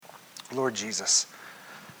Lord Jesus,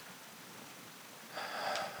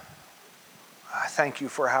 I thank you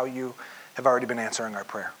for how you have already been answering our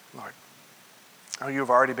prayer, Lord. How you have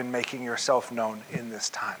already been making yourself known in this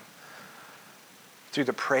time. Through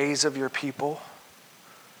the praise of your people,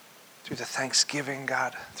 through the thanksgiving,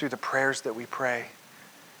 God, through the prayers that we pray,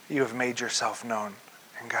 you have made yourself known.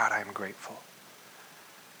 And God, I am grateful.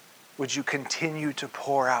 Would you continue to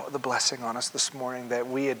pour out the blessing on us this morning that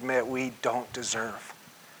we admit we don't deserve,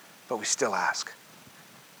 but we still ask.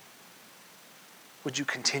 Would you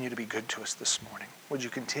continue to be good to us this morning? Would you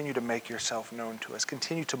continue to make yourself known to us?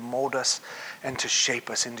 Continue to mold us and to shape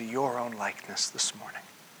us into your own likeness this morning.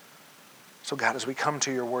 So God, as we come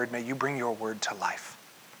to your word, may you bring your word to life.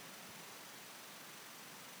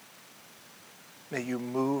 May you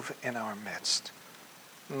move in our midst.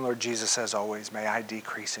 And Lord Jesus, as always, may I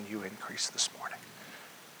decrease and you increase this morning.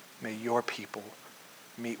 May your people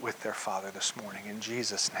meet with their Father this morning. In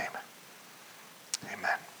Jesus' name,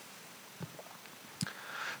 amen.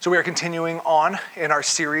 So we are continuing on in our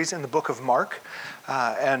series in the book of Mark.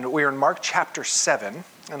 And we are in Mark chapter 7.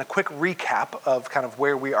 And a quick recap of kind of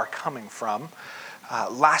where we are coming from.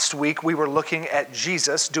 Last week, we were looking at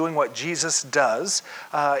Jesus doing what Jesus does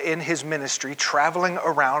in his ministry, traveling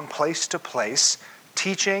around place to place,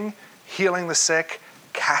 teaching, healing the sick,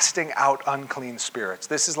 casting out unclean spirits.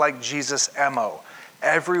 This is like Jesus' MO.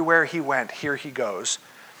 Everywhere he went, here he goes.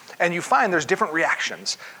 And you find there's different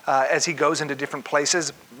reactions as he goes into different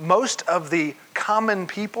places. Most of the common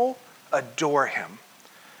people adore him,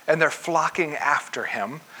 and they're flocking after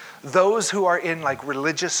him. Those who are in like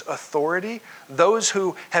religious authority, those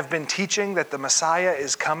who have been teaching that the Messiah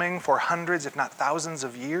is coming for hundreds, if not thousands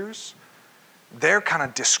of years, they're kind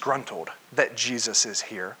of disgruntled that Jesus is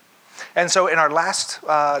here. And so in our last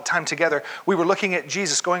time together, we were looking at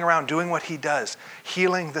Jesus going around doing what he does,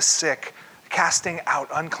 healing the sick, casting out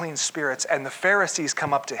unclean spirits, and the Pharisees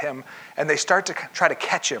come up to him and they start to try to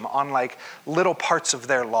catch him on like little parts of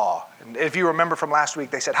their law. And if you remember from last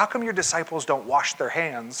week, they said, how come your disciples don't wash their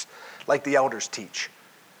hands like the elders teach?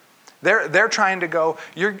 They're trying to go,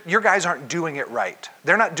 your guys aren't doing it right.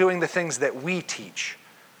 They're not doing the things that we teach.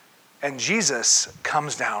 And Jesus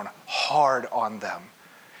comes down hard on them.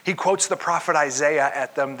 He quotes the prophet Isaiah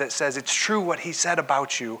at them that says, it's true what he said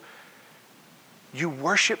about you. You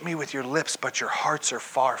worship me with your lips, but your hearts are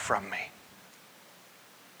far from me.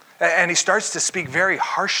 And he starts to speak very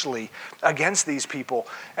harshly against these people.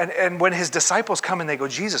 And when his disciples come and they go,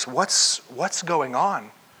 Jesus, what's going on?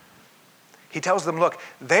 He tells them, look,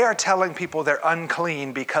 they are telling people they're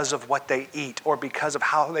unclean because of what they eat or because of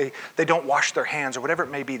how they don't wash their hands or whatever it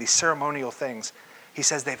may be, these ceremonial things. He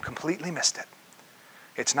says they've completely missed it.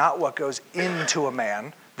 It's not what goes into a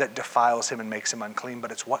man that defiles him and makes him unclean,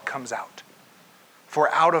 but it's what comes out. For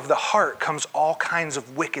out of the heart comes all kinds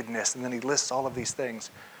of wickedness. And then he lists all of these things.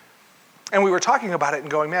 And we were talking about it and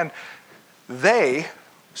going, man, they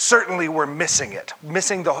certainly were missing it,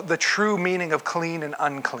 missing the true meaning of clean and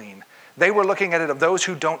unclean. They were looking at it of those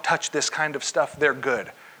who don't touch this kind of stuff, they're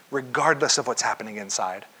good, regardless of what's happening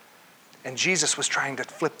inside. And Jesus was trying to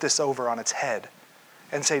flip this over on its head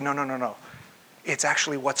and say, no. It's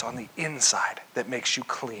actually what's on the inside that makes you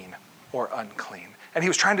clean or unclean. And he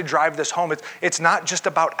was trying to drive this home. It's not just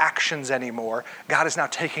about actions anymore. God is now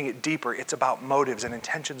taking it deeper. It's about motives and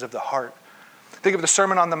intentions of the heart. Think of the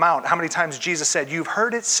Sermon on the Mount. How many times Jesus said, you've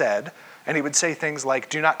heard it said, and he would say things like,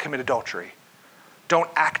 do not commit adultery. Don't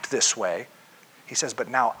act this way. He says, but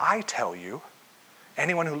now I tell you,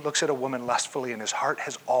 anyone who looks at a woman lustfully in his heart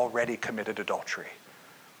has already committed adultery.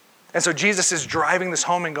 And so Jesus is driving this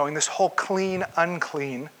home and going, this whole clean,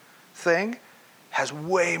 unclean thing has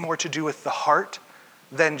way more to do with the heart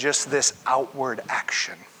than just this outward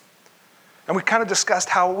action. And we kind of discussed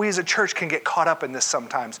how we as a church can get caught up in this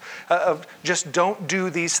sometimes, of just don't do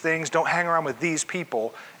these things, don't hang around with these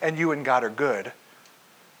people, and you and God are good.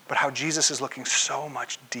 But how Jesus is looking so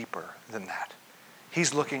much deeper than that.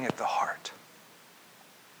 He's looking at the heart.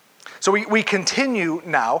 So we continue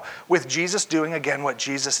now with Jesus doing again what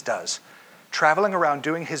Jesus does, traveling around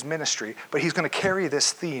doing his ministry, but he's going to carry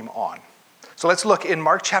this theme on. So let's look in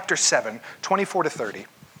Mark chapter 7, 24 to 30.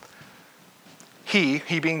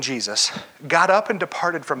 He being Jesus, got up and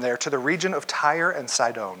departed from there to the region of Tyre and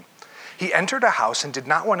Sidon. He entered a house and did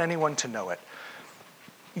not want anyone to know it,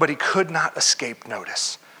 but he could not escape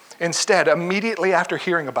notice. Instead, immediately after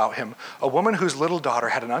hearing about him, a woman whose little daughter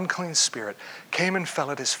had an unclean spirit came and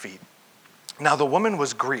fell at his feet. Now the woman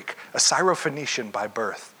was Greek, a Syrophoenician by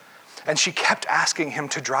birth. And she kept asking him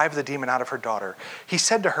to drive the demon out of her daughter. He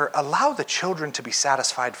said to her, allow the children to be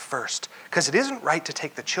satisfied first, because it isn't right to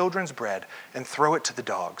take the children's bread and throw it to the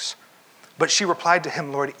dogs. But she replied to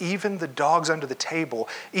him, Lord, even the dogs under the table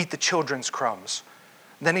eat the children's crumbs.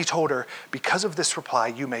 Then he told her, because of this reply,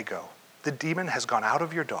 you may go. The demon has gone out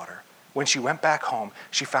of your daughter. When she went back home,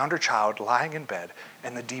 she found her child lying in bed,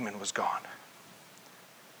 and the demon was gone.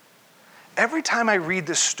 Every time I read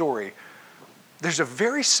this story, there's a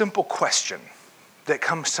very simple question that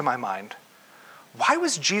comes to my mind. Why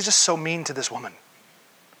was Jesus so mean to this woman?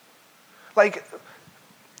 Like,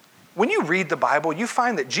 when you read the Bible, you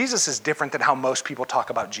find that Jesus is different than how most people talk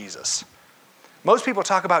about Jesus. Most people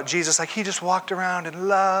talk about Jesus like he just walked around in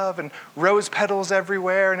love and rose petals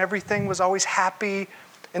everywhere and everything was always happy.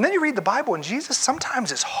 And then you read the Bible and Jesus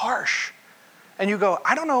sometimes is harsh. And you go,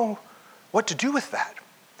 I don't know what to do with that.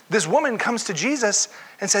 This woman comes to Jesus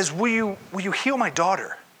and says, will you heal my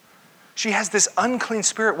daughter? She has this unclean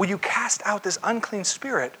spirit. Will you cast out this unclean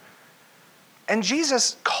spirit? And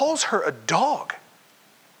Jesus calls her a dog.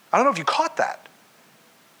 I don't know if you caught that.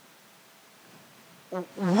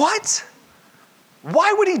 What?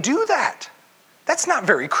 Why would he do that? That's not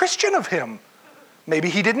very Christian of him. Maybe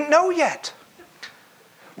he didn't know yet.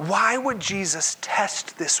 Why would Jesus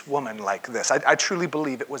test this woman like this? I truly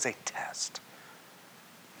believe it was a test.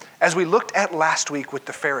 As we looked at last week with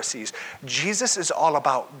the Pharisees, Jesus is all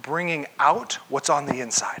about bringing out what's on the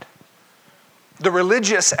inside. The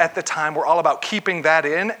religious at the time were all about keeping that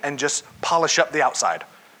in and just polish up the outside.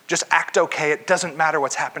 Just act okay. It doesn't matter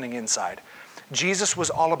what's happening inside. Jesus was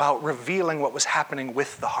all about revealing what was happening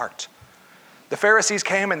with the heart. The Pharisees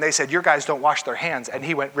came and they said, your guys don't wash their hands. And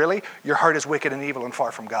he went, really? Your heart is wicked and evil and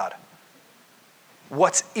far from God.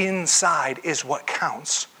 What's inside is what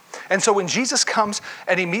counts. And so when Jesus comes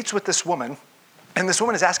and he meets with this woman, and this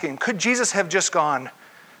woman is asking him, could Jesus have just gone,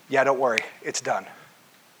 yeah, don't worry, it's done.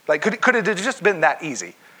 Like, could it have just been that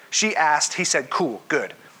easy? She asked, he said, cool,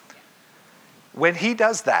 good. When he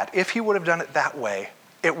does that, if he would have done it that way,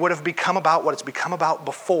 it would have become about what it's become about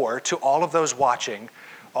before to all of those watching.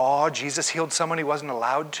 Oh, Jesus healed someone he wasn't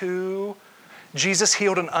allowed to. Jesus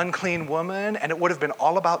healed an unclean woman, and it would have been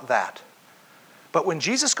all about that. But when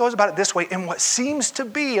Jesus goes about it this way, in what seems to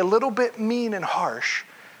be a little bit mean and harsh,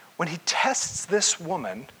 when he tests this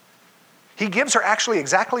woman, he gives her actually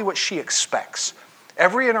exactly what she expects.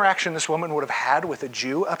 Every interaction this woman would have had with a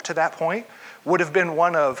Jew up to that point would have been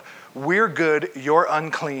one of, we're good, you're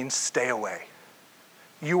unclean, stay away.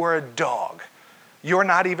 You are a dog. You're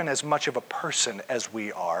not even as much of a person as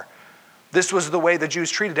we are. This was the way the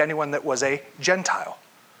Jews treated anyone that was a Gentile.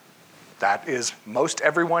 That is most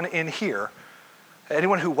everyone in here.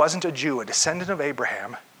 Anyone who wasn't a Jew, a descendant of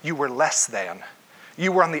Abraham, you were less than.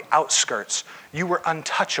 You were on the outskirts. You were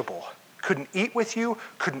untouchable. Couldn't eat with you,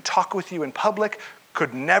 couldn't talk with you in public,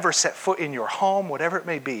 could never set foot in your home, whatever it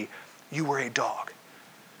may be. You were a dog.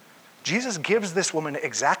 Jesus gives this woman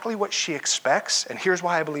exactly what she expects, and here's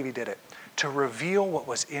why I believe he did it, to reveal what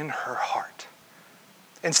was in her heart.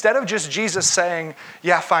 Instead of just Jesus saying,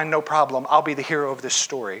 yeah, fine, no problem, I'll be the hero of this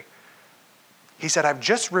story, he said, I've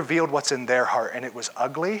just revealed what's in their heart, and it was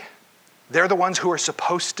ugly. They're the ones who are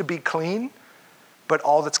supposed to be clean, but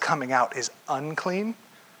all that's coming out is unclean.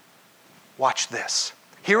 Watch this.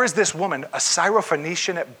 Here is this woman, a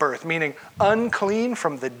Syrophoenician at birth, meaning unclean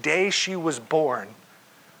from the day she was born.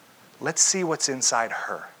 Let's see what's inside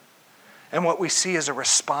her. And what we see is a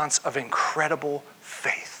response of incredible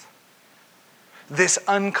faith. This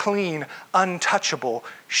unclean, untouchable,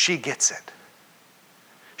 she gets it.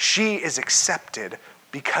 She is accepted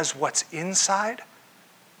because what's inside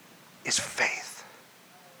is faith.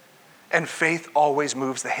 And faith always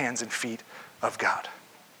moves the hands and feet of God.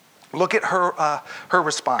 Look at her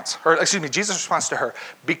response, Jesus' response to her.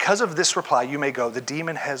 Because of this reply, you may go. The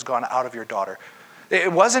demon has gone out of your daughter. It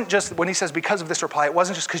wasn't just, when he says because of this reply, it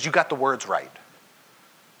wasn't just because you got the words right.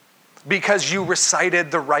 Because you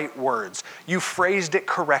recited the right words. You phrased it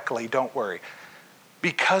correctly, don't worry.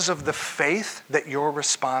 Because of the faith that your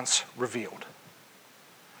response revealed.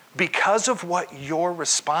 Because of what your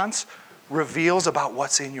response reveals about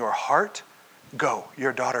what's in your heart, go,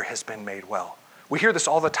 your daughter has been made well. We hear this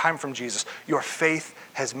all the time from Jesus. Your faith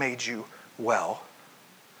has made you well.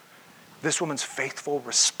 This woman's faithful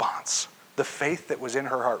response, the faith that was in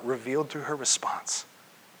her heart revealed through her response,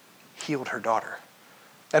 healed her daughter.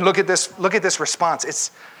 And look at this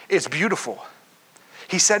response. It's beautiful.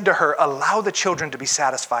 He said to her, allow the children to be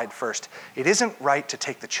satisfied first. It isn't right to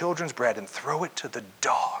take the children's bread and throw it to the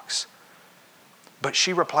dogs. But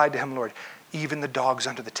she replied to him, Lord, even the dogs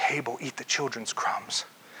under the table eat the children's crumbs.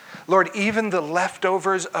 Lord, even the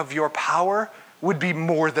leftovers of your power would be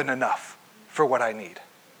more than enough for what I need.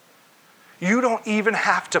 You don't even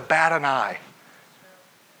have to bat an eye.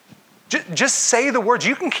 Just say the words.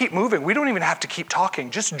 You can keep moving. We don't even have to keep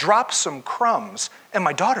talking. Just drop some crumbs, and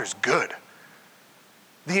my daughter's good.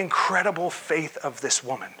 The incredible faith of this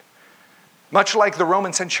woman. Much like the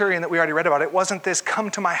Roman centurion that we already read about, it wasn't this,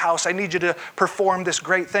 come to my house, I need you to perform this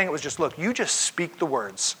great thing. It was just, look, you just speak the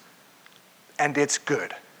words, and it's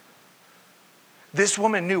good. This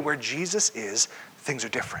woman knew where Jesus is, things are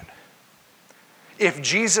different. If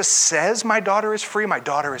Jesus says my daughter is free, my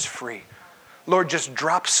daughter is free. Lord, just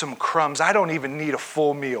drop some crumbs. I don't even need a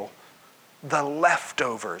full meal. The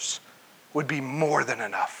leftovers would be more than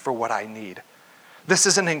enough for what I need. This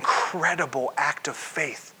is an incredible act of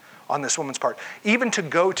faith on this woman's part. Even to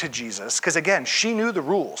go to Jesus, because again, she knew the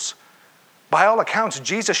rules. By all accounts,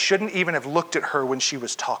 Jesus shouldn't even have looked at her when she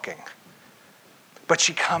was talking. But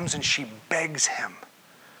she comes and she begs him.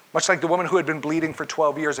 Much like the woman who had been bleeding for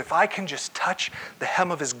 12 years, if I can just touch the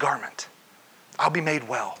hem of his garment, I'll be made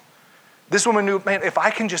well. This woman knew, man, if I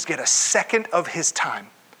can just get a second of his time,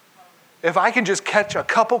 if I can just catch a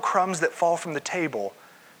couple crumbs that fall from the table,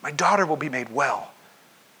 my daughter will be made well.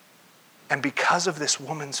 And because of this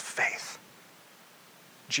woman's faith,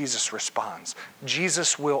 Jesus responds.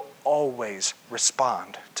 Jesus will always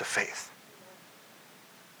respond to faith.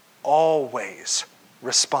 Always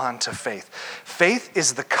respond to faith. Faith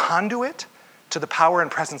is the conduit to the power and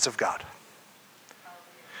presence of God.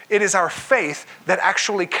 It is our faith that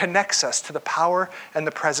actually connects us to the power and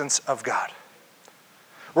the presence of God.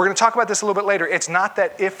 We're going to talk about this a little bit later. It's not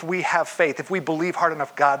that if we have faith, if we believe hard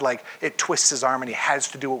enough, God, like it twists his arm and he has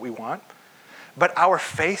to do what we want. But our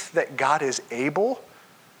faith that God is able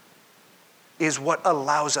is what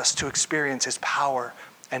allows us to experience his power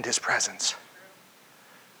and his presence.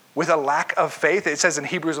 With a lack of faith, it says in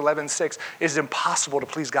Hebrews 11:6, it is impossible to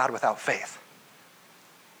please God without faith.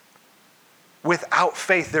 Without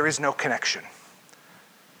faith, there is no connection.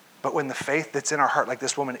 But when the faith that's in our heart, like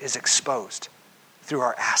this woman, is exposed through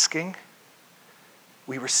our asking,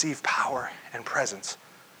 we receive power and presence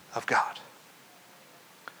of God.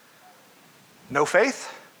 No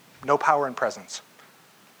faith, no power and presence.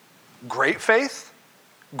 Great faith,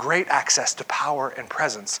 great access to power and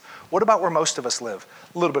presence. What about where most of us live?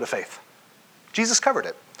 A little bit of faith. Jesus covered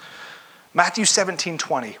it. Matthew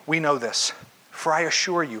 17:20, we know this. For I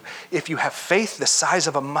assure you, if you have faith the size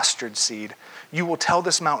of a mustard seed, you will tell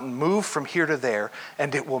this mountain, move from here to there,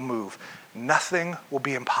 and it will move. Nothing will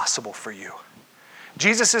be impossible for you.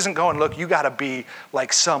 Jesus isn't going, look, you got to be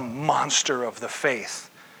like some monster of the faith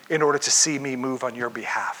in order to see me move on your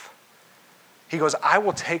behalf. He goes, I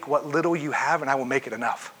will take what little you have and I will make it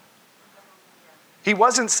enough. He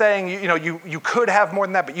wasn't saying, you could have more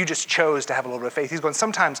than that, but you just chose to have a little bit of faith. He's going,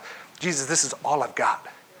 sometimes, Jesus, this is all I've got.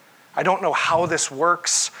 I don't know how this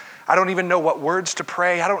works. I don't even know what words to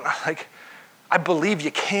pray. I believe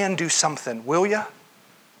you can do something. Will you?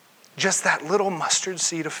 Just that little mustard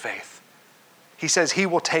seed of faith. He says he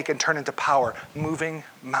will take and turn into power, moving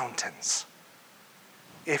mountains,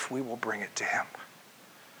 if we will bring it to him.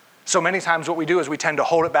 So many times what we do is we tend to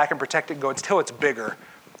hold it back and protect it and go, until it's bigger,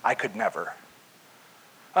 I could never.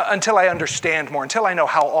 Until I understand more, until I know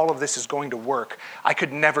how all of this is going to work, I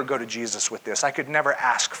could never go to Jesus with this. I could never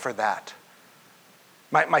ask for that.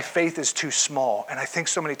 My faith is too small. And I think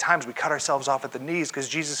so many times we cut ourselves off at the knees because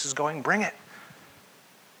Jesus is going, bring it.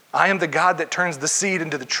 I am the God that turns the seed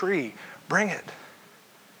into the tree. Bring it.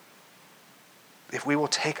 If we will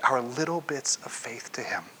take our little bits of faith to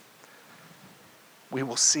him, we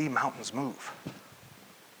will see mountains move.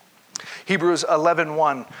 Hebrews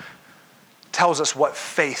 11:1 tells us what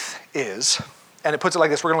faith is. And it puts it like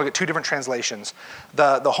this. We're going to look at two different translations.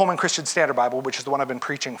 The Holman Christian Standard Bible, which is the one I've been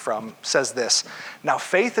preaching from, says this. Now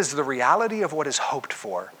faith is the reality of what is hoped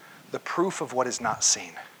for, the proof of what is not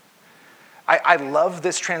seen. I love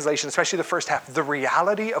this translation, especially the first half. The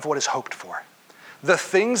reality of what is hoped for. The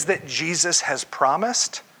things that Jesus has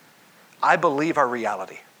promised, I believe are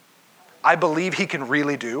reality. I believe he can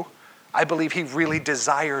really do. I believe he really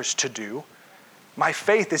desires to do. My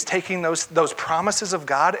faith is taking those promises of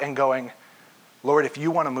God and going, Lord, if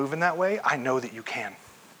you want to move in that way, I know that you can.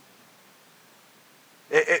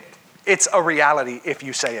 It's a reality if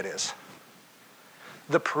you say it is.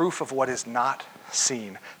 The proof of what is not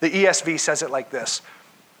seen. The ESV says it like this.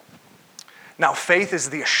 Now, faith is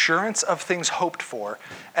the assurance of things hoped for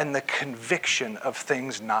and the conviction of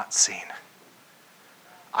things not seen.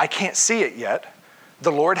 I can't see it yet.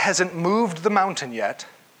 The Lord hasn't moved the mountain yet.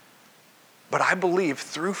 But I believe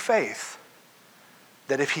through faith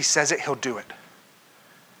that if he says it, he'll do it.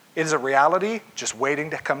 It is a reality just waiting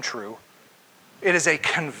to come true. It is a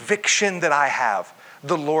conviction that I have.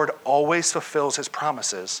 The Lord always fulfills his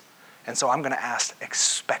promises. And so I'm going to ask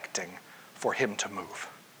expecting for him to move.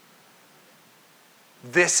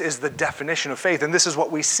 This is the definition of faith. And this is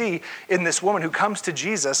what we see in this woman who comes to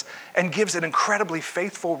Jesus and gives an incredibly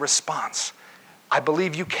faithful response. I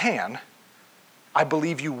believe you can. I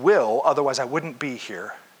believe you will, otherwise I wouldn't be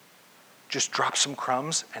here. Just drop some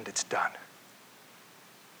crumbs and it's done.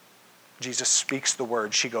 Jesus speaks the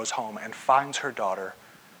word. She goes home and finds her daughter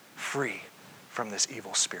free from this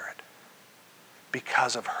evil spirit.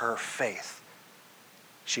 Because of her faith,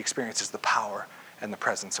 she experiences the power and the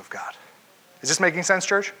presence of God. Is this making sense,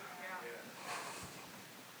 church?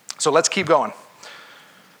 So let's keep going.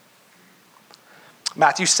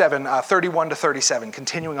 Matthew 7, 31 to 37,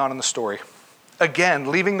 continuing on in the story.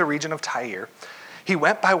 Again, leaving the region of Tyre, he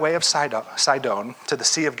went by way of Sidon to the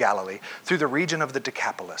Sea of Galilee, through the region of the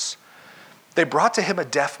Decapolis. They brought to him a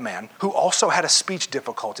deaf man who also had a speech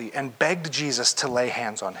difficulty and begged Jesus to lay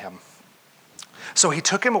hands on him. So he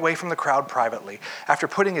took him away from the crowd privately. After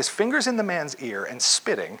putting his fingers in the man's ear and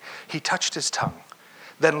spitting, he touched his tongue.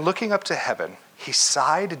 Then looking up to heaven, he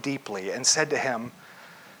sighed deeply and said to him,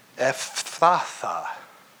 Ephphatha.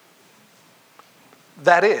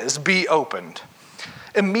 That is, be opened.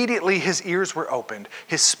 Immediately his ears were opened,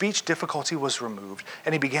 his speech difficulty was removed,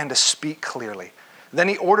 and he began to speak clearly. Then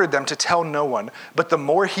he ordered them to tell no one, but the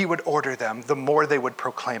more he would order them, the more they would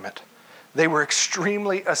proclaim it. They were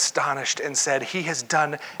extremely astonished and said, he has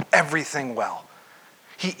done everything well.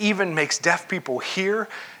 He even makes deaf people hear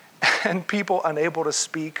and people unable to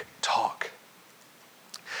speak talk.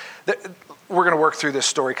 We're going to work through this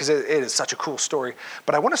story because it is such a cool story.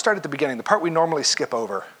 But I want to start at the beginning, the part we normally skip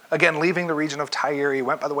over. Again, leaving the region of Tyre, he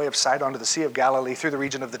went by the way of Sidon to the Sea of Galilee through the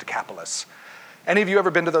region of the Decapolis. Any of you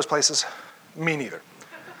ever been to those places? Me neither.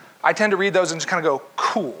 I tend to read those and just kind of go,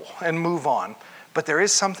 cool, and move on. But there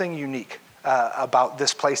is something unique about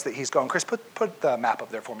this place that he's going. Chris, put the map up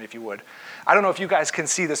there for me if you would. I don't know if you guys can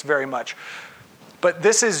see this very much. But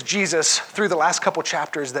this is Jesus through the last couple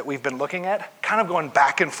chapters that we've been looking at, kind of going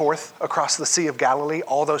back and forth across the Sea of Galilee.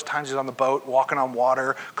 All those times he's on the boat, walking on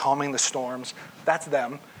water, calming the storms. That's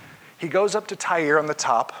them. He goes up to Tyre on the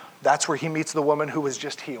top. That's where he meets the woman who was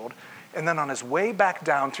just healed. And then on his way back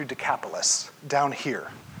down through Decapolis, down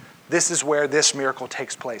here, this is where this miracle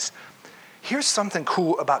takes place. Here's something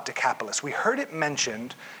cool about Decapolis. We heard it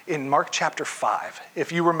mentioned in Mark chapter 5,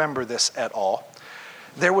 if you remember this at all.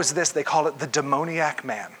 There was this, they call it the demoniac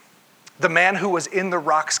man. The man who was in the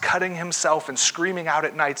rocks cutting himself and screaming out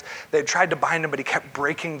at nights. They had tried to bind him, but he kept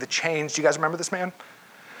breaking the chains. Do you guys remember this man?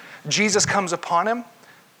 Jesus comes upon him.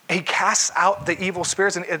 He casts out the evil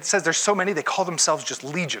spirits, and it says there's so many, they call themselves just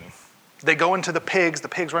legion. They go into the pigs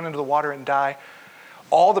run into the water and die.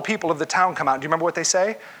 All the people of the town come out. Do you remember what they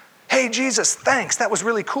say? Hey, Jesus, thanks, that was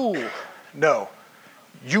really cool. No,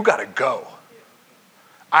 you gotta go.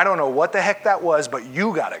 I don't know what the heck that was, but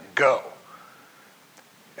you gotta go.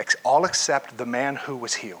 All except the man who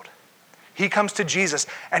was healed. He comes to Jesus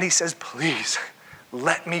and he says, please,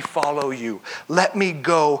 let me follow you. Let me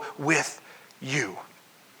go with you.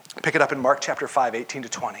 Pick it up in Mark chapter 5, 18 to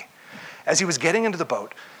 20. As he was getting into the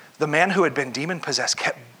boat, the man who had been demon-possessed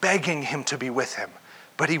kept begging him to be with him,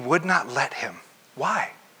 but he would not let him.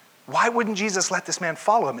 Why? Why wouldn't Jesus let this man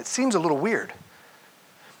follow him? It seems a little weird.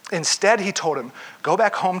 Instead, he told him, go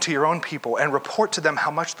back home to your own people and report to them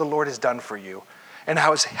how much the Lord has done for you and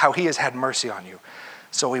how he has had mercy on you.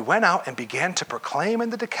 So he went out and began to proclaim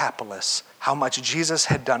in the Decapolis how much Jesus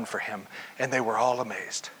had done for him, and they were all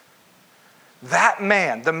amazed. That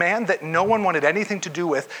man, the man that no one wanted anything to do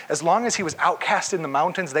with, as long as he was outcast in the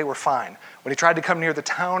mountains, they were fine. When he tried to come near the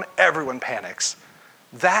town, everyone panics.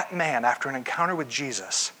 That man, after an encounter with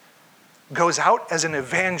Jesus, goes out as an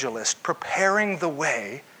evangelist, preparing the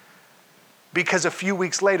way, because a few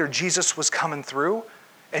weeks later, Jesus was coming through,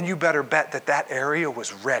 and you better bet that that area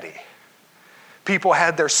was ready. People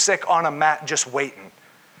had their sick on a mat just waiting.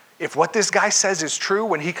 If what this guy says is true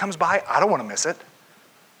when he comes by, I don't want to miss it.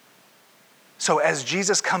 So as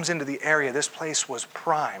Jesus comes into the area, this place was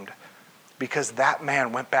primed because that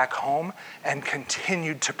man went back home and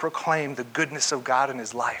continued to proclaim the goodness of God in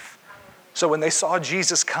his life. So when they saw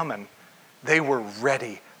Jesus coming, they were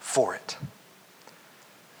ready for it.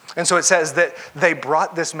 And so it says that they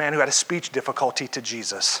brought this man who had a speech difficulty to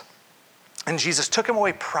Jesus. And Jesus took him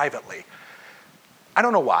away privately. I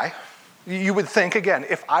don't know why. You would think, again,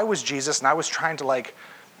 if I was Jesus and I was trying to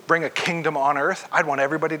bring a kingdom on earth, I'd want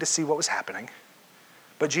everybody to see what was happening.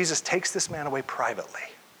 But Jesus takes this man away privately.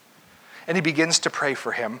 And he begins to pray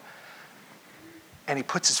for him. And he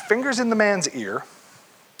puts his fingers in the man's ear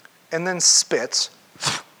and then spits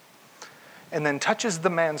and then touches the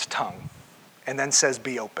man's tongue and then says,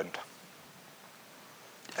 be opened.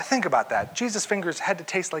 Think about that. Jesus' fingers had to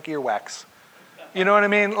taste like earwax. You know what I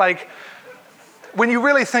mean? when you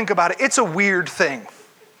really think about it, it's a weird thing.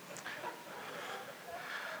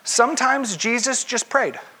 Sometimes Jesus just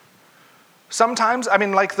prayed. Sometimes,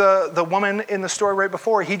 like the woman in the story right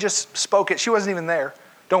before, he just spoke it. She wasn't even there.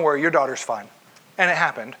 Don't worry, your daughter's fine. And it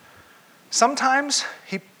happened. Sometimes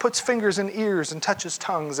he puts fingers in ears and touches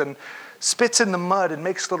tongues and spits in the mud and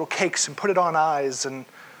makes little cakes and put it on eyes. And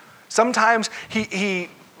sometimes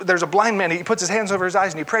there's a blind man, he puts his hands over his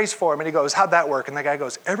eyes and he prays for him and he goes, how'd that work? And the guy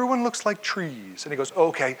goes, everyone looks like trees. And he goes,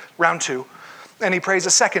 okay, round 2. And he prays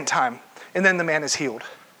a second time and then the man is healed.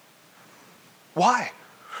 Why?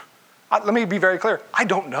 Let me be very clear. I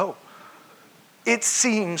don't know. It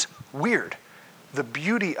seems weird. The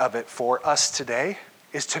beauty of it for us today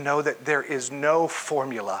is to know that there is no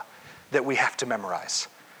formula that we have to memorize.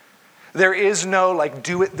 There is no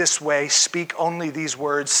do it this way, speak only these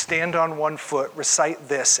words, stand on one foot, recite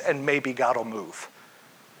this, and maybe God will move.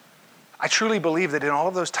 I truly believe that in all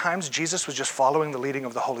of those times, Jesus was just following the leading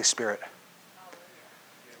of the Holy Spirit.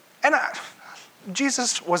 And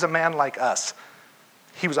Jesus was a man like us.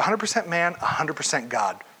 He was 100% man, 100%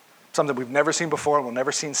 God. Something we've never seen before and we'll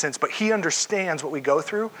never seen since. But he understands what we go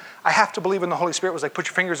through. I have to believe in the Holy Spirit was like, put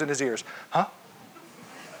your fingers in his ears. Huh?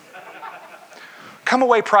 Come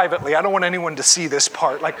away privately. I don't want anyone to see this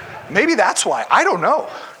part. Maybe that's why. I don't know.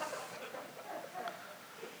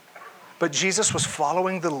 But Jesus was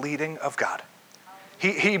following the leading of God.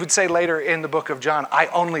 He would say later in the book of John, I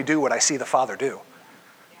only do what I see the Father do.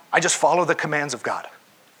 I just follow the commands of God.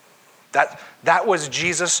 That was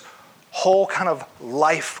Jesus' whole kind of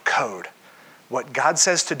life code. What God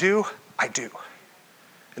says to do, I do.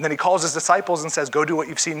 And then he calls his disciples and says, go do what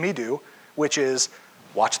you've seen me do, which is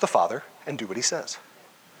watch the Father and do what he says.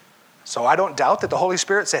 So I don't doubt that the Holy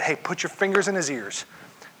Spirit said, hey, put your fingers in his ears.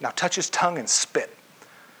 Now touch his tongue and spit.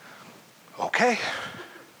 Okay.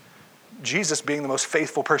 Jesus, being the most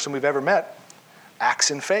faithful person we've ever met,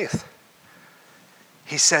 acts in faith.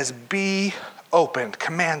 He says, be opened,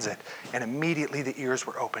 commands it. And immediately the ears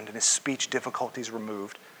were opened and his speech difficulties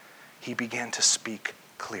removed. He began to speak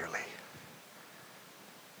clearly.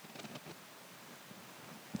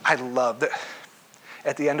 I love that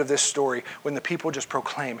at the end of this story, when the people just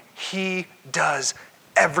proclaim, he does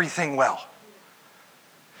everything well.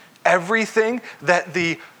 Everything that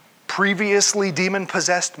the previously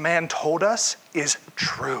demon-possessed man told us is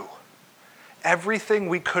true. Everything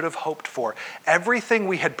we could have hoped for, everything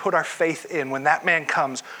we had put our faith in when that man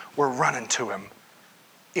comes, we're running to him.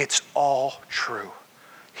 It's all true.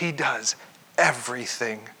 He does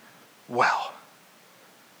everything well.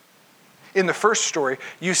 In the first story,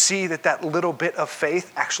 you see that little bit of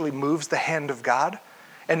faith actually moves the hand of God.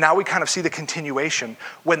 And now we kind of see the continuation.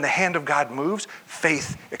 When the hand of God moves,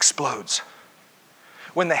 faith explodes.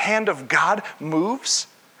 When the hand of God moves,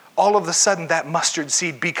 all of a sudden that mustard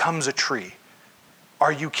seed becomes a tree.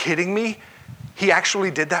 Are you kidding me? He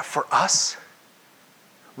actually did that for us?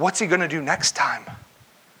 What's he going to do next time?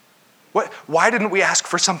 Why didn't we ask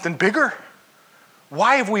for something bigger?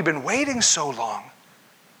 Why have we been waiting so long?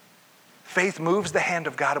 Faith moves the hand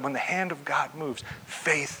of God, and when the hand of God moves,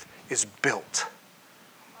 faith is built.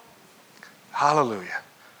 Hallelujah.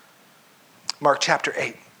 Mark chapter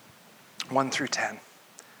 8, 1 through 10.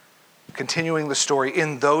 Continuing the story,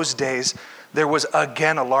 in those days, there was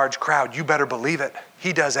again a large crowd. You better believe it.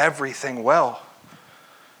 He does everything well.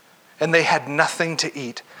 And they had nothing to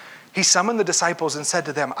eat. He summoned the disciples and said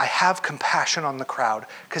to them, I have compassion on the crowd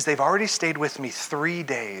because they've already stayed with me 3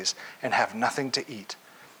 days and have nothing to eat.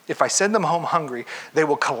 If I send them home hungry, they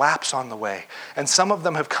will collapse on the way. And some of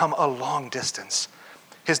them have come a long distance.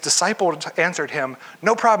 His disciples answered him,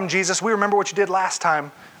 no problem, Jesus. We remember what you did last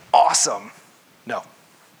time. Awesome. No.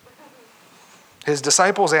 His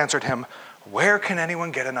disciples answered him, where can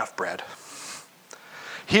anyone get enough bread?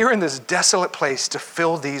 Here in this desolate place to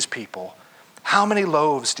fill these people. How many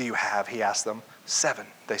loaves do you have? He asked them. 7,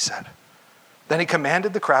 they said. Then he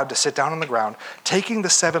commanded the crowd to sit down on the ground. Taking the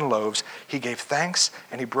 7 loaves, he gave thanks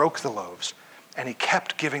and he broke the loaves. And he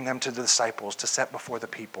kept giving them to the disciples to set before the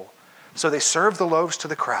people. So they served the loaves to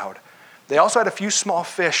the crowd. They also had a few small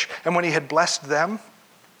fish, and when he had blessed them,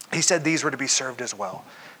 he said these were to be served as well.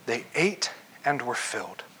 They ate and were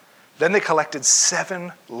filled. Then they collected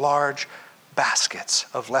 7 large baskets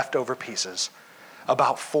of leftover pieces.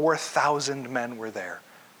 About 4,000 men were there.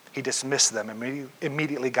 He dismissed them and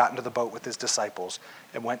immediately got into the boat with his disciples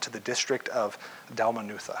and went to the district of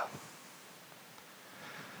Dalmanutha.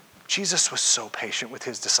 Jesus was so patient with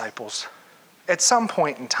his disciples. At some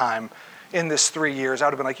point in time in this 3 years, I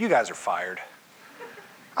would have been like, you guys are fired.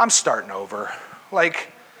 I'm starting over.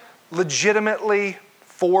 Legitimately,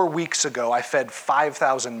 4 weeks ago, I fed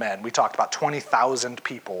 5,000 men. We talked about 20,000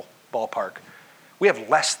 people, ballpark. We have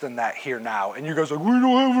less than that here now. And you guys are like, we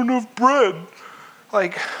don't have enough bread.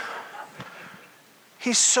 Like,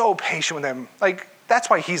 he's so patient with them. Like, that's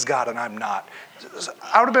why he's God and I'm not.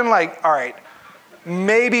 I would have been like, all right,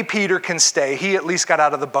 maybe Peter can stay. He at least got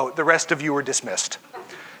out of the boat. The rest of you are dismissed.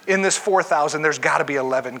 In this 4,000, there's got to be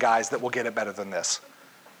 11 guys that will get it better than this.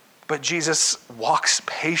 But Jesus walks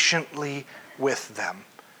patiently with them.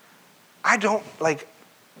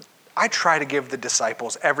 I try to give the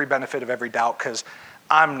disciples every benefit of every doubt because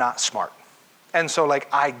I'm not smart. And so,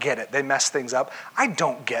 I get it. They mess things up. I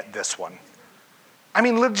don't get this one. I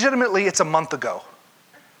mean, legitimately, it's a month ago.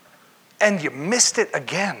 And you missed it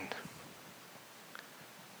again.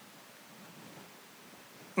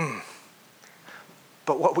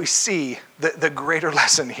 But what we see, the greater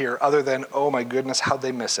lesson here, other than, oh my goodness, how'd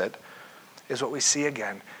they miss it, is what we see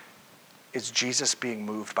again is Jesus being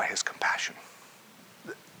moved by his compassion.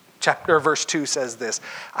 Verse 2 says this,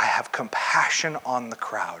 I have compassion on the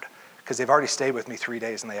crowd because they've already stayed with me 3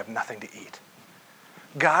 days and they have nothing to eat.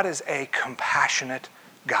 God is a compassionate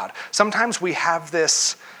God. Sometimes we have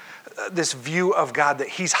this view of God that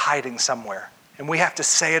he's hiding somewhere. And we have to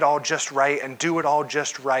say it all just right and do it all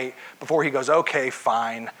just right before he goes, okay,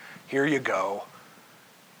 fine, here you go.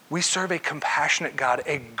 We serve a compassionate God,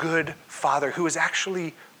 a good Father who is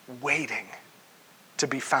actually waiting to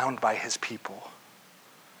be found by his people.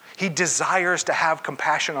 He desires to have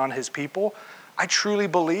compassion on his people. I truly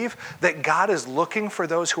believe that God is looking for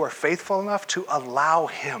those who are faithful enough to allow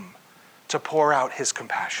him to pour out his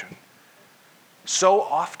compassion. So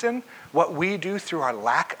often, what we do through our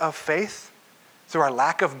lack of faith, through our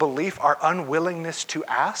lack of belief, our unwillingness to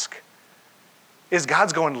ask, is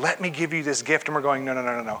God's going, let me give you this gift. And we're going,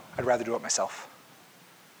 no. I'd rather do it myself.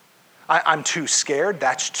 I'm too scared.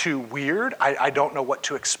 That's too weird. I don't know what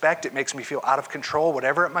to expect. It makes me feel out of control,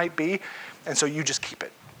 whatever it might be. And so you just keep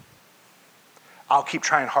it. I'll keep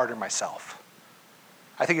trying harder myself.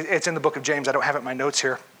 I think it's in the book of James. I don't have it in my notes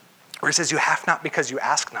here. Where it says, you have not because you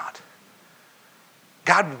ask not.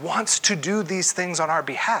 God wants to do these things on our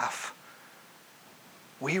behalf.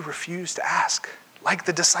 We refuse to ask. Like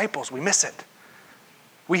the disciples, we miss it.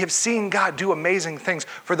 We have seen God do amazing things.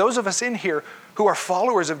 For those of us in here who are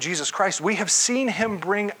followers of Jesus Christ, we have seen him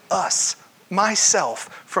bring us,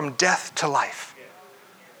 myself, from death to life.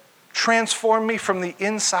 Transform me from the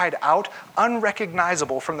inside out,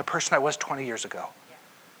 unrecognizable from the person I was 20 years ago.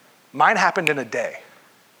 Mine happened in a day.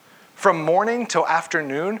 From morning till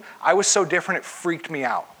afternoon, I was so different it freaked me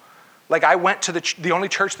out. I went to the only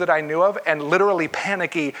church that I knew of and literally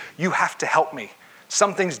panicky, you have to help me.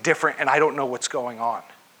 Something's different and I don't know what's going on.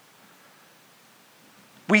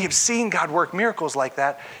 We have seen God work miracles like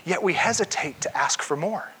that, yet we hesitate to ask for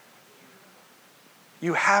more.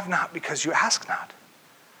 You have not because you ask not.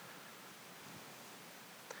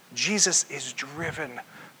 Jesus is driven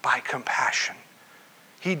by compassion.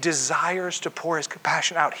 He desires to pour his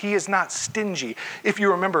compassion out. He is not stingy. If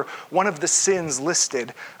you remember, one of the sins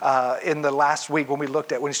listed in the last week when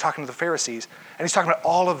he's talking to the Pharisees, and he's talking about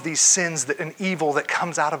all of these sins and evil that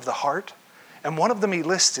comes out of the heart, and one of them he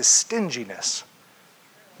lists is stinginess.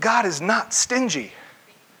 God is not stingy.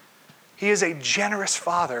 He is a generous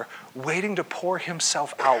Father waiting to pour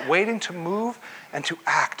himself out, waiting to move and to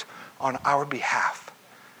act on our behalf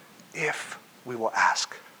if we will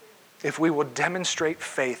ask. If we will demonstrate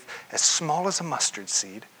faith as small as a mustard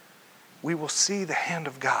seed, we will see the hand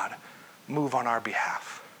of God move on our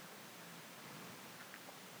behalf.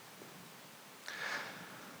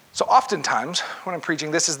 So oftentimes, when I'm preaching,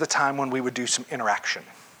 this is the time when we would do some interaction,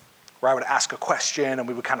 where I would ask a question and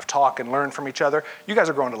we would kind of talk and learn from each other. You guys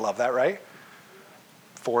are growing to love that, right?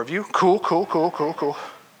 4 of you. Cool.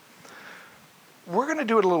 We're going to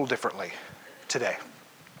do it a little differently today.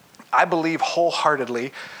 I believe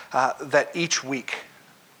wholeheartedly that each week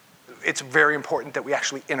it's very important that we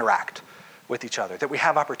actually interact with each other, that we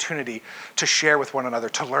have opportunity to share with one another,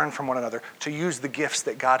 to learn from one another, to use the gifts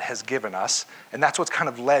that God has given us. And that's what's kind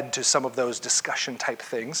of led to some of those discussion type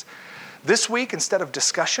things. This week, instead of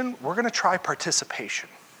discussion, we're going to try participation.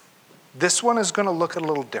 This one is going to look a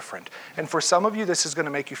little different. And for some of you, this is going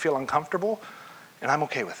to make you feel uncomfortable, and I'm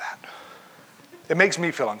okay with that. It makes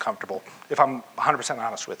me feel uncomfortable, if I'm 100%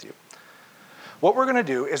 honest with you. What we're going to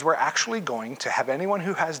do is we're actually going to have anyone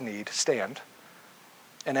who has need stand,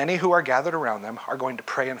 and any who are gathered around them are going to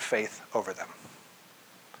pray in faith over them.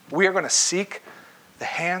 We are going to seek the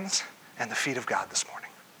hands and the feet of God this morning.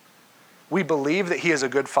 We believe that he is a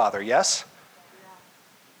good Father, yes?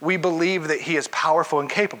 We believe that he is powerful and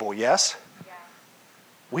capable, yes?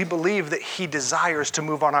 We believe that he desires to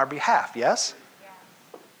move on our behalf, yes?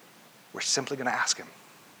 We're simply going to ask him.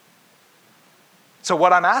 So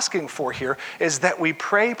what I'm asking for here is that we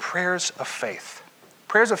pray prayers of faith.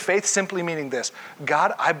 Prayers of faith simply meaning this: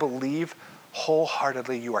 God, I believe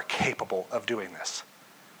wholeheartedly you are capable of doing this.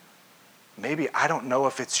 Maybe I don't know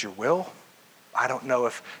if it's your will. I don't know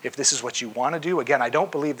if this is what you want to do. Again, I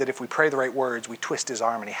don't believe that if we pray the right words, we twist his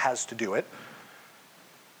arm and he has to do it.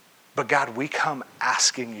 But God, we come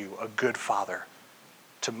asking you, a good Father,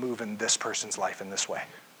 to move in this person's life in this way,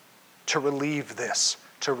 to relieve this,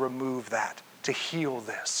 to remove that, to heal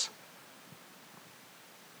this.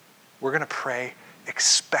 We're going to pray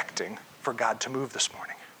expecting for God to move this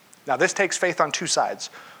morning. Now, this takes faith on two sides.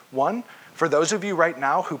 One, for those of you right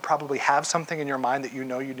now who probably have something in your mind that you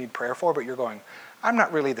know you need prayer for, but you're going, I'm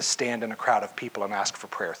not really the stand in a crowd of people and ask for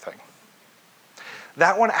prayer thing.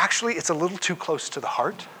 That one, actually, it's a little too close to the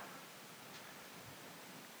heart.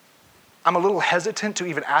 I'm a little hesitant to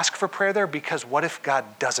even ask for prayer there, because what if God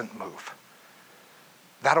doesn't move?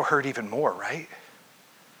 That'll hurt even more, right?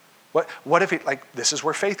 What if this is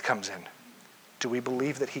where faith comes in. Do we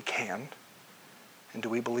believe that he can? And do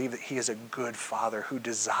we believe that he is a good Father who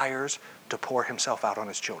desires to pour himself out on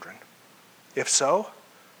his children? If so,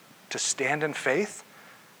 to stand in faith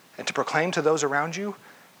and to proclaim to those around you,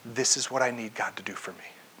 this is what I need God to do for me.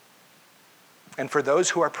 And for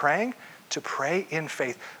those who are praying, to pray in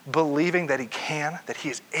faith, believing that he can, that he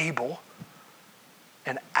is able,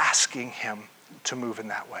 and asking him to move in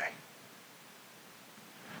that way.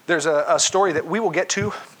 There's a story that we will get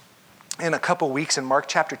to in a couple weeks in Mark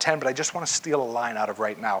chapter 10, but I just want to steal a line out of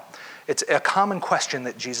right now. It's a common question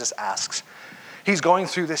that Jesus asks. He's going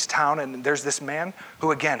through this town, and there's this man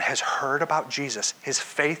who, again, has heard about Jesus. His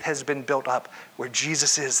faith has been built up. Where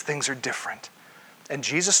Jesus is, things are different. And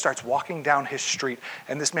Jesus starts walking down his street,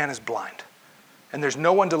 and this man is blind. And there's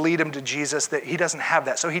no one to lead him to Jesus. That he doesn't have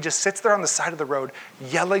that. So he just sits there on the side of the road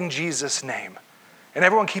yelling Jesus' name. And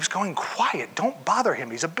everyone keeps going, quiet, don't bother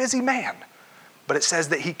him. He's a busy man. But it says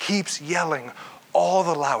that he keeps yelling all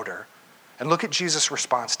the louder. And look at Jesus'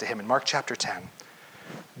 response to him in Mark chapter 10.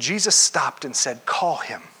 Jesus stopped and said, call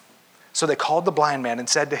him. So they called the blind man and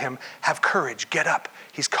said to him, have courage, get up.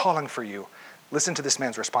 He's calling for you. Listen to this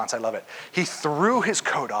man's response. I love it. He threw his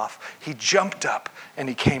coat off. He jumped up and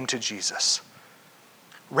he came to Jesus.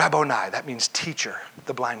 Rabboni, that means teacher,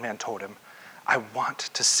 the blind man told him. I want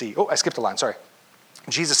to see. Oh, I skipped a line, sorry.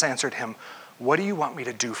 Jesus answered him, what do you want me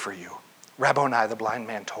to do for you? Rabboni, the blind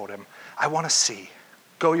man told him, I want to see.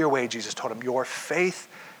 Go your way, Jesus told him. Your faith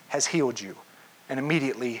has healed you. And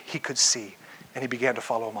immediately he could see, and he began to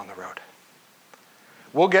follow him on the road.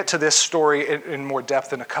 We'll get to this story in more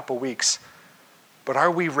depth in a couple weeks, but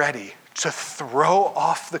are we ready to throw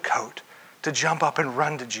off the coat, to jump up and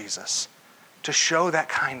run to Jesus, to show that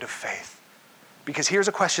kind of faith? Because here's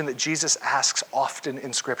a question that Jesus asks often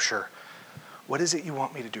in Scripture. What is it you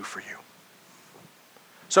want me to do for you?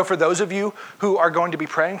 So for those of you who are going to be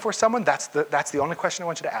praying for someone, that's the only question I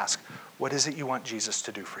want you to ask. What is it you want Jesus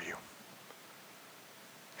to do for you?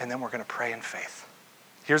 And then we're going to pray in faith.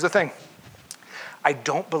 Here's the thing. I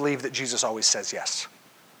don't believe that Jesus always says yes.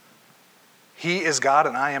 He is God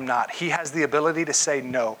and I am not. He has the ability to say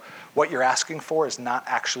no. What you're asking for is not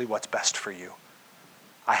actually what's best for you.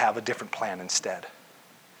 I have a different plan instead.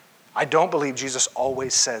 I don't believe Jesus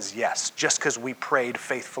always says yes, just because we prayed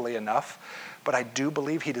faithfully enough. But I do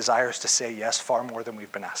believe he desires to say yes far more than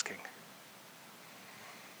we've been asking.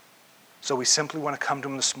 So we simply want to come to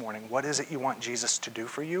him this morning. What is it you want Jesus to do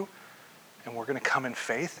for you? And we're going to come in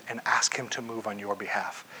faith and ask him to move on your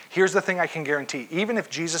behalf. Here's the thing I can guarantee. Even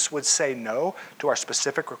if Jesus would say no to our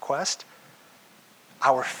specific request,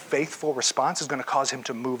 our faithful response is going to cause him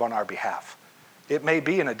to move on our behalf. It may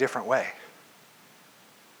be in a different way.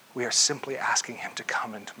 We are simply asking him to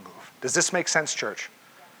come and to move. Does this make sense, church?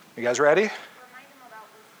 You guys ready? Remind them about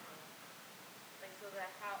listening. So that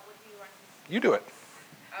what do you want to You do it.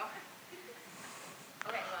 Oh.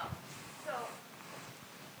 Okay, well, so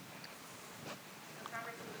the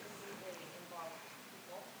conversation usually involves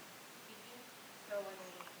people speaking. So when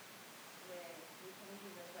we come to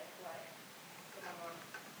this, like what someone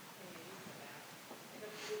can use for that,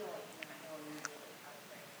 if it's really not knowing immediately how to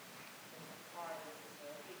pray, it's hard to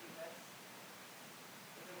say, okay, do this.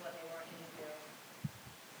 This is what they want you to do.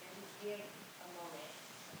 And just give a moment,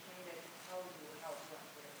 I'm trying to tell you how it went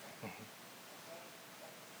for your friend.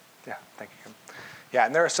 Yeah, thank you. Yeah,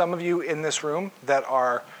 and there are some of you in this room that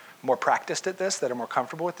are more practiced at this, that are more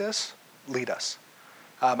comfortable with this. Lead us.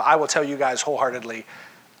 I will tell you guys wholeheartedly,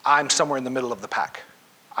 I'm somewhere in the middle of the pack.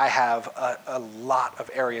 I have a lot of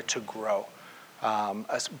area to grow,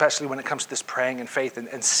 especially when it comes to this praying in faith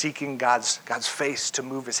and seeking God's face to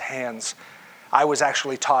move his hands. I was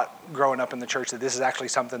actually taught growing up in the church that this is actually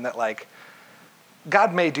something that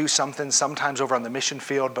God may do something sometimes over on the mission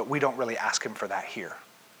field, but we don't really ask him for that here.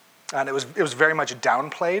 And it was very much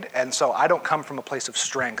downplayed, and so I don't come from a place of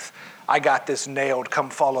strength. I got this nailed, come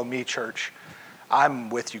follow me, church. I'm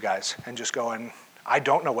with you guys and just going, I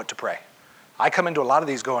don't know what to pray. I come into a lot of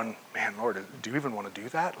these going, man, Lord, do you even want to do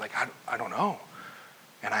that? Like, I don't know.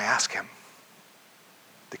 And I ask him.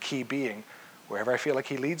 The key being, wherever I feel like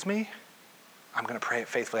he leads me, I'm going to pray it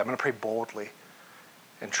faithfully. I'm going to pray boldly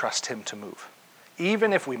and trust him to move.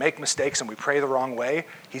 Even if we make mistakes and we pray the wrong way,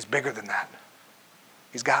 he's bigger than that.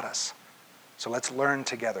 He's got us. So let's learn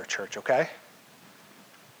together, church, okay?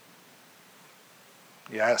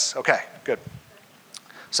 Yes, okay, good.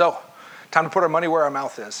 So, time to put our money where our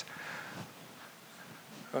mouth is.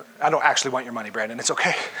 I don't actually want your money, Brandon. It's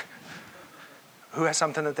okay. Who has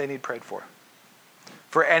something that they need prayed for?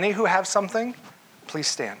 For any who have something, please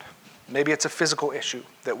stand. Maybe it's a physical issue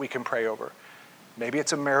that we can pray over. Maybe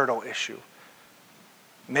it's a marital issue.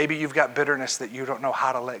 Maybe you've got bitterness that you don't know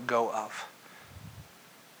how to let go of.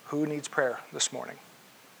 Who needs prayer this morning?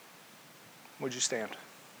 Would you stand?